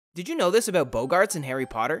Did you know this about Boggarts in Harry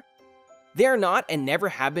Potter? They are not and never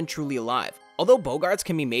have been truly alive. Although Boggarts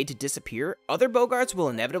can be made to disappear, other Boggarts will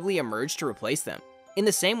inevitably emerge to replace them. In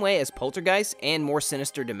the same way as poltergeists and more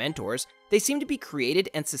sinister dementors, they seem to be created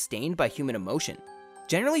and sustained by human emotion.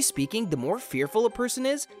 Generally speaking, the more fearful a person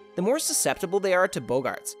is, the more susceptible they are to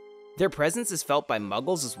Boggarts. Their presence is felt by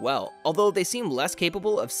Muggles as well, although they seem less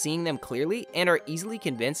capable of seeing them clearly and are easily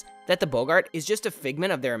convinced that the Boggart is just a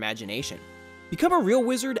figment of their imagination. Become a real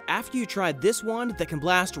wizard after you try this wand that can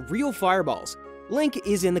blast real fireballs. Link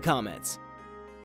is in the comments.